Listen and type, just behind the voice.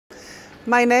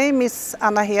My name is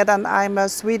Anna Hedh and I'm a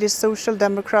Swedish Social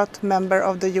Democrat member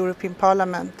of the European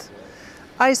Parliament.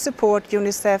 I support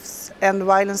UNICEF's End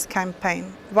Violence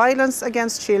campaign. Violence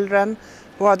against children,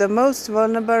 who are the most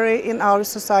vulnerable in our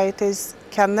societies,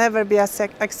 can never be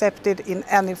accepted in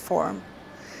any form.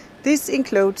 This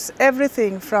includes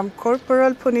everything from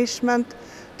corporal punishment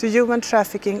to human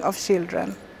trafficking of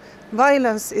children.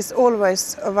 Violence is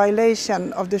always a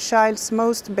violation of the child's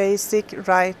most basic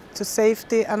right to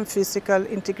safety and physical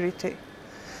integrity.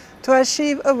 To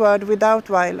achieve a world without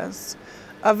violence,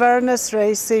 awareness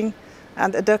raising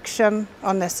and education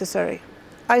are necessary.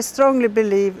 I strongly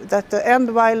believe that the End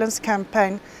Violence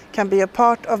campaign can be a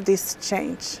part of this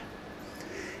change.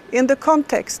 In the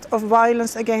context of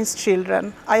violence against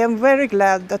children, I am very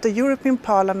glad that the European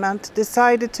Parliament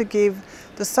decided to give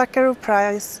the Sakharov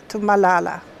Prize to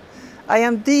Malala. I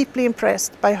am deeply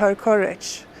impressed by her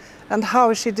courage and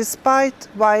how she, despite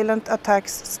violent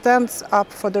attacks, stands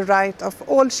up for the right of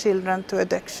all children to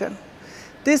education.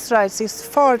 This right is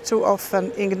far too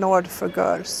often ignored for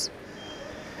girls.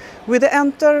 With the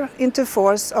entry into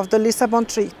force of the Lisbon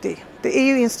Treaty, the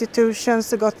EU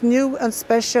institutions got new and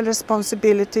special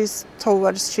responsibilities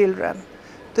towards children.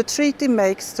 The treaty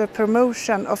makes the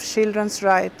promotion of children's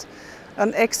rights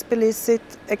an explicit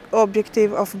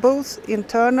objective of both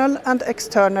internal and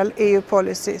external EU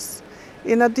policies.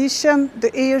 In addition,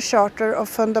 the EU Charter of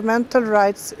Fundamental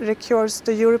Rights requires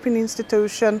the European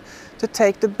institution to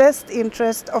take the best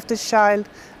interest of the child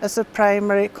as a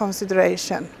primary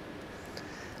consideration.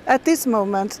 At this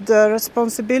moment, the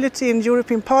responsibility in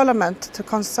European Parliament to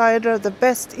consider the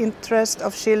best interest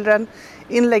of children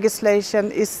in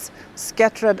legislation is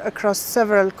scattered across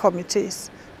several committees,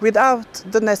 without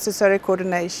the necessary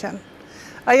coordination.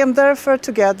 I am therefore,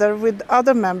 together with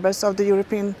other members of the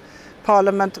European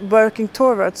Parliament, working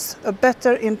towards a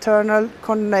better internal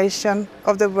coordination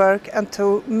of the work and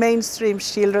to mainstream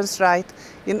children's rights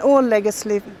in all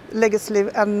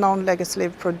legislative and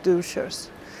non-legislative procedures.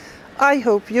 I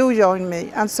hope you join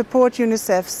me and support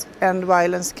UNICEF's End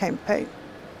Violence campaign.